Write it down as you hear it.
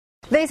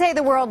They say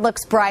the world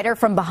looks brighter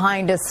from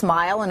behind a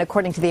smile, and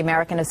according to the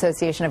American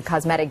Association of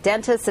Cosmetic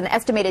Dentists, an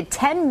estimated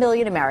 10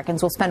 million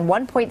Americans will spend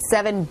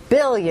 $1.7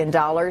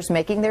 billion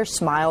making their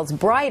smiles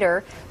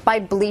brighter by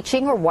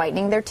bleaching or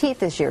whitening their teeth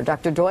this year.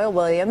 Dr. Doyle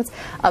Williams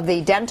of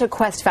the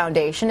DentaQuest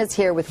Foundation is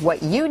here with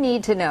what you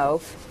need to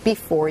know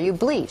before you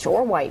bleach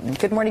or whiten.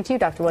 Good morning to you,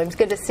 Dr. Williams.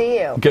 Good to see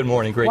you. Good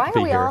morning. Great to be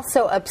here. Why are we all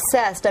so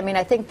obsessed? I mean,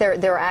 I think there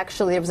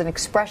was an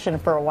expression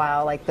for a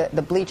while, like the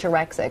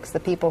bleacherexics, the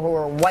people who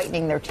are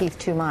whitening their teeth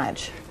too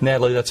much.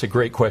 Natalie, that's a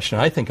great question.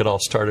 I think it all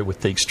started with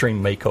the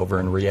extreme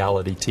makeover in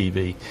reality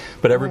TV.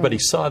 But everybody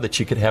saw that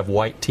you could have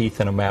white teeth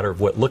in a matter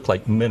of what looked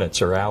like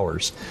minutes or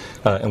hours,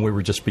 and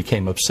we just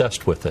became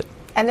obsessed with it.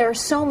 And there are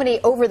so many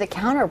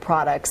over-the-counter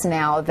products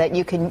now that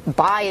you can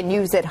buy and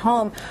use at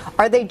home.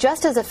 Are they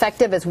just as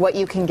effective as what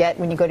you can get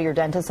when you go to your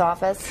dentist's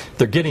office?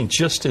 They're getting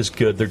just as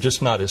good. They're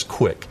just not as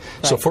quick.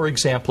 Right. So, for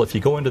example, if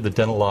you go into the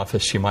dental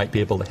office, you might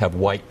be able to have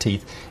white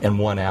teeth in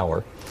 1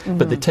 hour.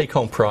 But the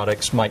take-home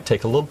products might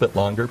take a little bit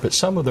longer, but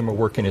some of them are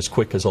working as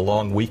quick as a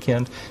long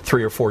weekend,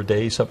 3 or 4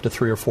 days, up to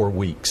 3 or 4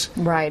 weeks.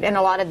 Right, and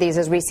a lot of these,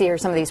 as we see here,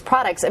 some of these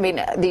products, I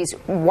mean, these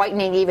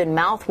whitening, even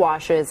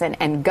mouthwashes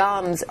and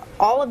gums,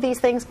 all of these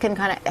things can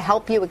kind of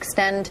help you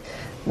extend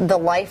the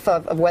life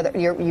of whether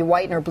you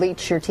whiten or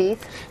bleach your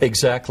teeth?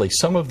 Exactly.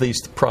 Some of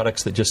these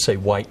products that just say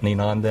whitening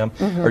on them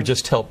are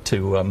just help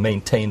to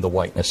maintain the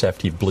whiteness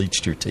after you've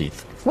bleached your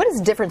teeth. What is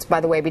the difference, by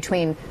the way,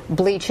 between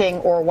bleaching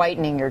or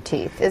whitening your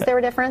teeth? Is there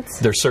a difference?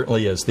 There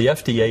certainly is. The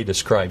FDA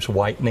describes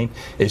whitening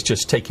as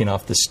just taking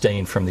off the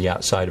stain from the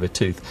outside of a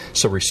tooth,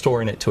 so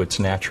restoring it to its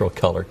natural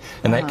color.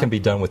 And that can be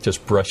done with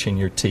just brushing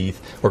your teeth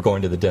or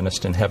going to the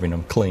dentist and having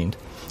them cleaned.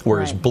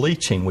 Whereas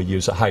bleaching, we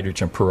use a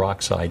hydrogen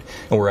peroxide,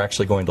 and we're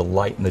actually going to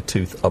lighten the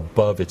tooth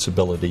above its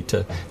ability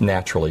to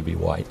naturally be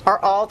white.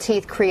 Are all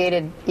teeth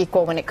created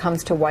equal when it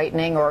comes to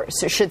whitening, or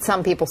should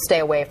some people stay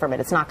away from it?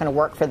 It's not going to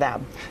work for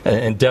them.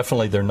 And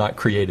definitely they're not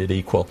created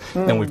equal.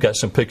 And we've got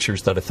some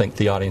pictures that I think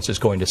the audience is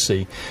going to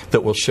see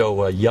that will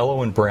show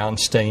yellow and brown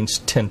stains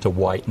tend to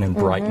whiten and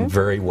brighten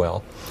very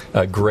well.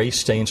 Gray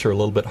stains are a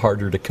little bit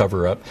harder to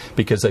cover up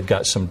because they've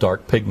got some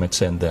dark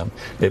pigments in them.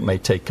 It may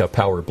take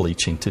power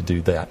bleaching to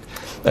do that.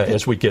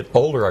 As we get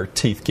older, our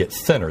teeth get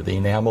thinner, the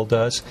enamel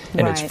does,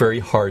 and it's very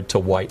hard to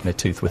whiten a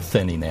tooth with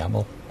thin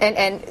enamel.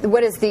 And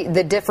what is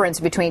the difference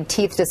between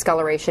teeth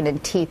discoloration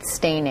and teeth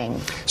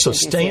staining? So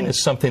stain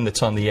is something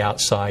that's on the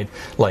outside,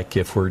 like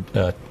if we're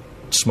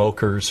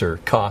smokers or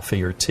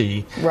coffee or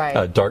tea,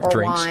 dark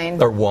drinks,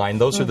 or wine.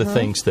 Those are the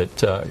things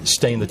that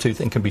stain the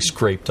tooth and can be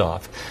scraped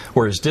off.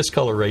 Whereas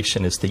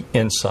discoloration is the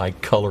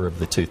inside color of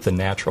the tooth, the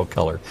natural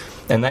color.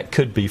 And that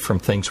could be from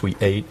things we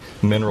ate,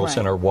 minerals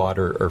in our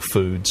water, or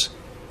foods.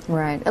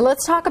 Right. And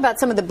let's talk about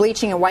some of the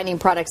bleaching and whitening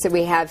products that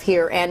we have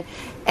here. And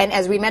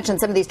as we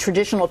mentioned, some of these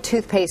traditional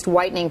toothpaste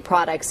whitening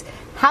products,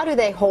 how do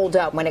they hold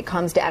up when it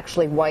comes to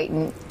actually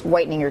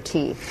whitening your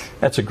teeth?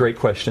 That's a great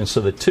question. So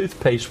the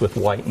toothpaste with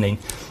whitening,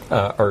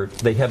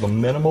 they have a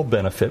minimal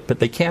benefit, but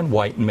they can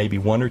whiten maybe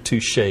 1 or 2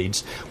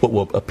 shades, what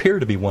will appear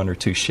to be 1 or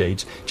 2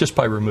 shades, just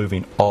by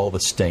removing all the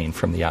stain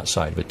from the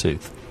outside of a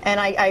tooth. And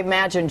I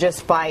imagine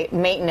just by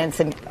maintenance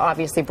and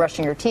obviously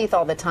brushing your teeth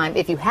all the time,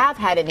 if you have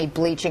had any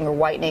bleaching or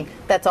whitening,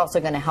 that's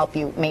also going to help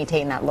you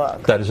maintain that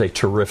look. That is a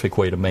terrific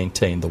way to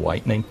maintain the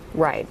whitening.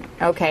 Right.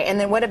 Okay. And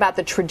then what about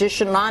the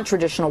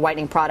non-traditional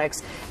whitening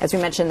products? As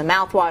we mentioned, the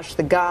mouthwash,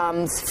 the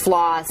gums,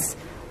 floss.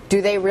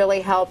 Do they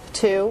really help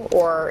too,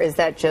 or is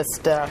that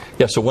just...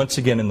 Yeah, so once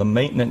again, in the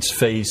maintenance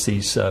phase,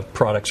 these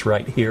products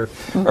right here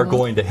are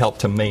going to help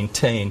to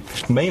maintain,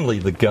 mainly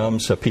the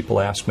gums. People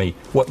ask me,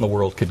 what in the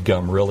world could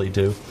gum really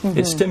do?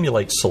 It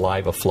stimulates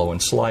saliva flow,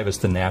 and saliva is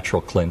the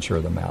natural cleanser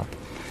of the mouth.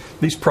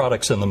 These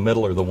products in the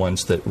middle are the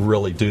ones that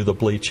really do the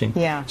bleaching.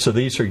 Yeah. So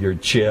these are your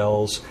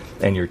gels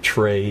and your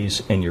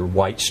trays and your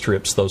white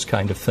strips, those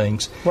kind of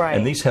things. Right.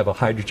 And these have a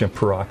hydrogen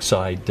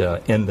peroxide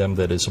in them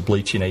that is a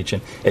bleaching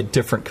agent at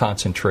different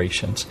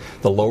concentrations.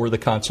 The lower the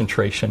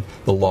concentration,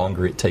 the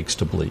longer it takes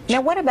to bleach.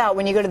 Now, what about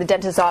when you go to the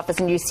dentist's office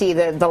and you see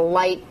the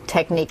light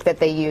technique that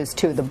they use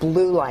too, the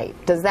blue light?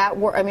 Does that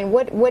work? I mean,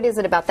 what is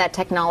it about that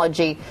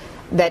technology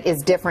that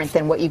is different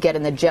than what you get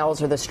in the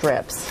gels or the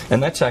strips?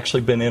 And that's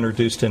actually been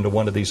introduced into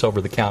one of these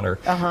over-the-counter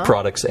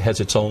products that has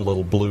its own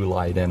little blue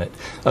light in it.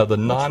 Which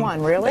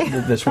one, really?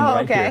 This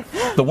one here.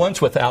 The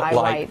ones without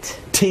light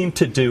seem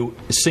to do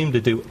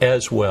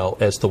as well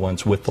as the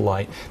ones with the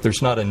light.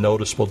 There's not a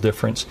noticeable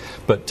difference,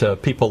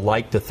 but people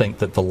like to think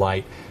that the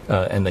light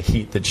and the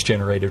heat that's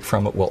generated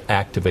from it will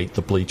activate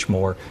the bleach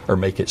more or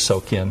make it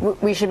soak in.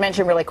 We should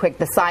mention really quick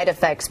the side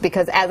effects,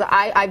 because as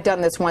I've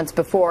done this once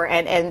before,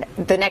 and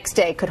the next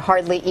day could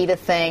hardly eat a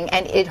thing,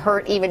 and it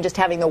hurt even just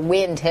having the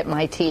wind hit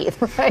my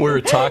teeth. Right? We were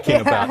talking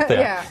about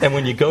that. And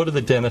when you go to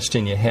the dentist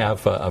and you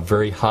have a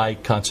very high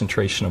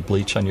concentration of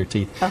bleach on your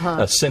teeth,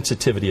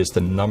 sensitivity is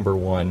the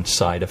 #1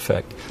 side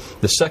effect.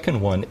 The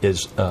second one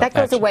is... that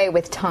goes away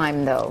with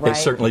time, though, right? It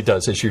certainly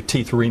does. As your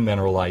teeth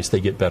remineralize, they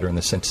get better and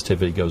the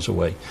sensitivity goes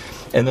away.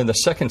 And then the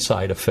second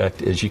side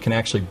effect is you can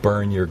actually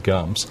burn your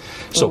gums.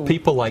 So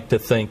people like to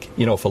think,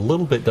 you know, if a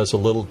little bit does a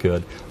little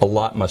good, a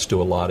lot must do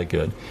a lot of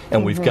good.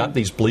 And we've got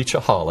these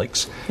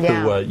bleachaholics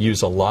who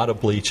use a lot of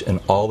bleach,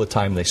 and all the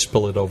time they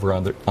spill it over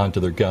onto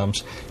their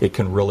gums. It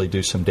can really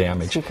do some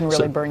damage. So you can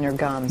really burn your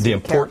gums. The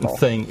important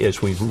thing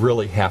is we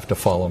really have to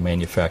follow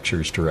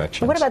manufacturer's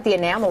directions. What about the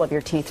enamel of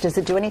your teeth? Does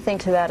it do anything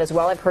to that as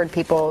well? I've heard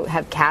people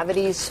have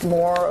cavities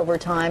more over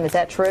time. Is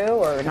that true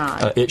or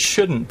not? It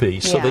shouldn't be.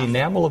 So the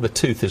enamel of a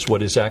tooth is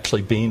what is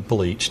actually being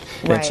bleached.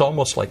 And it's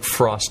almost like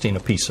frosting a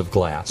piece of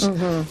glass.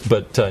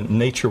 But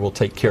nature will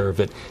take care of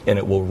it, and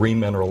it will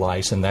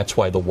remineralize, and that's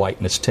why the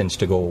whiteness tends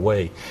to go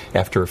away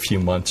after a few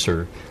months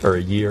or a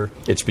year.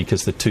 It's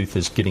because the tooth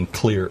is getting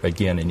clear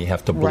again, and you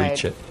have to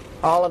bleach it.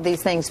 All of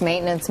these things,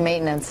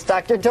 maintenance.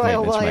 Dr.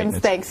 Doyle Williams,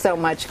 thanks so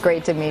much.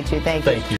 Great to meet you. Thank you.